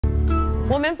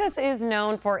Well, Memphis is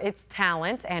known for its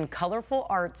talent and colorful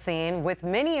art scene with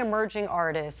many emerging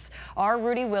artists. Our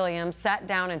Rudy Williams sat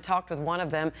down and talked with one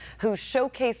of them who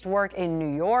showcased work in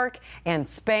New York and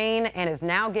Spain and is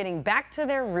now getting back to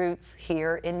their roots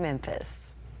here in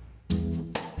Memphis.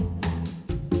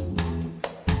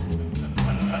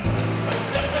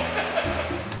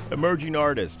 Emerging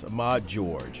artist Ahmad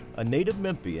George, a native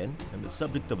Memphian and the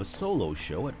subject of a solo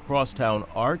show at Crosstown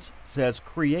Arts, says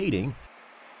creating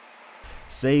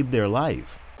saved their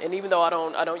life. And even though I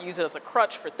don't use it as a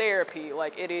crutch for therapy,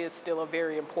 like it is still a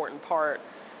very important part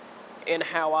in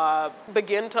how I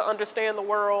begin to understand the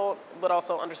world, but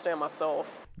also understand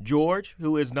myself. George,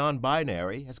 who is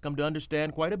non-binary, has come to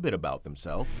understand quite a bit about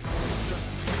themselves.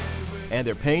 And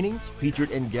their paintings,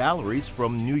 featured in galleries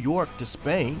from New York to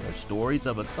Spain, are stories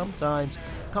of a sometimes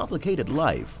complicated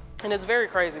life. And it's very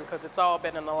crazy because it's all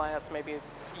been in the last maybe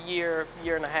year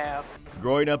and a half.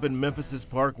 Growing up in Memphis's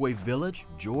Parkway Village,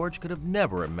 George could have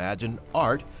never imagined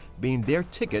art being their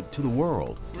ticket to the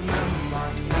world.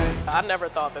 I never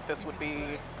thought that this would be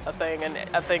a thing, and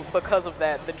I think because of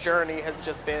that, the journey has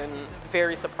just been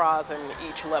very surprising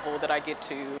each level that I get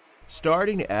to.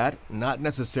 Starting at not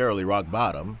necessarily rock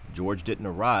bottom, George didn't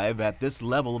arrive at this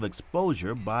level of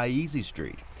exposure by easy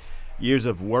street. Years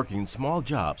of working small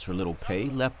jobs for little pay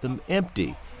left them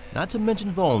empty, not to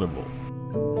mention vulnerable.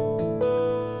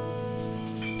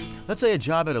 Let's say a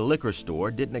job at a liquor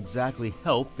store didn't exactly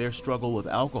help their struggle with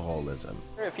alcoholism.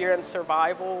 If you're in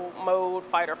survival mode,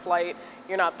 fight or flight,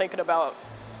 you're not thinking about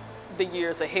the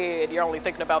years ahead, you're only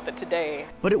thinking about the today.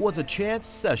 But it was a chance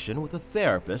session with a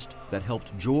therapist that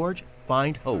helped George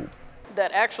find hope.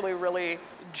 That actually really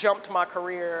jumped my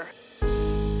career.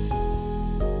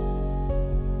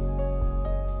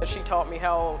 She taught me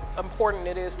how important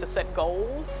it is to set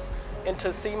goals and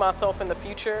to see myself in the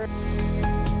future.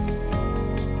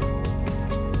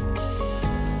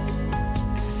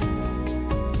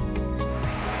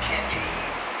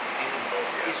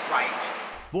 Is right.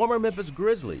 Former Memphis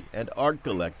Grizzly and art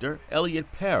collector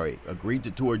Elliot Perry agreed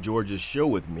to tour George's show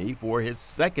with me for his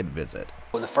second visit.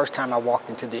 Well, the first time I walked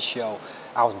into this show,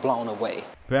 I was blown away.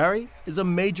 Perry is a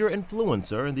major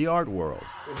influencer in the art world.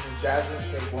 This is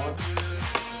Jasmine, take one.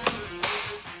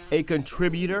 A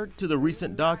contributor to the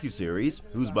recent docuseries,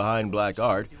 Who's Behind Black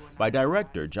Art, by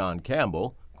director John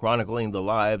Campbell, chronicling the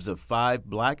lives of 5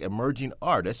 black emerging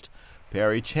artists,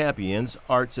 Perry champions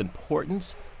art's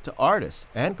importance to artists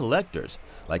and collectors,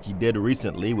 like he did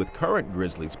recently with current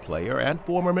Grizzlies player and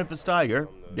former Memphis Tiger,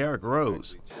 Derrick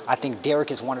Rose. I think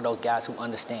Derrick is one of those guys who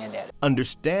understand that.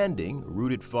 Understanding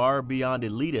rooted far beyond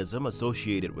elitism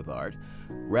associated with art,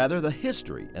 rather the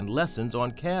history and lessons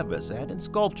on canvas and in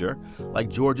sculpture, like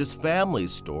George's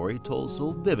family's story told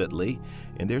so vividly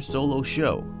in their solo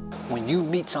show. When you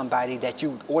meet somebody that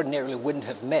you ordinarily wouldn't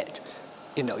have met,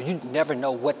 you know, you never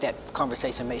know what that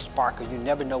conversation may spark, or you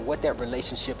never know what that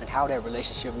relationship and how that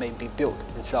relationship may be built.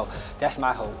 And so that's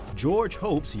my hope. George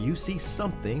hopes you see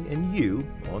something in you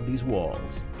on these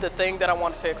walls. The thing that I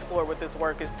wanted to explore with this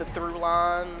work is the through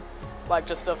line, like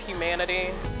just of humanity.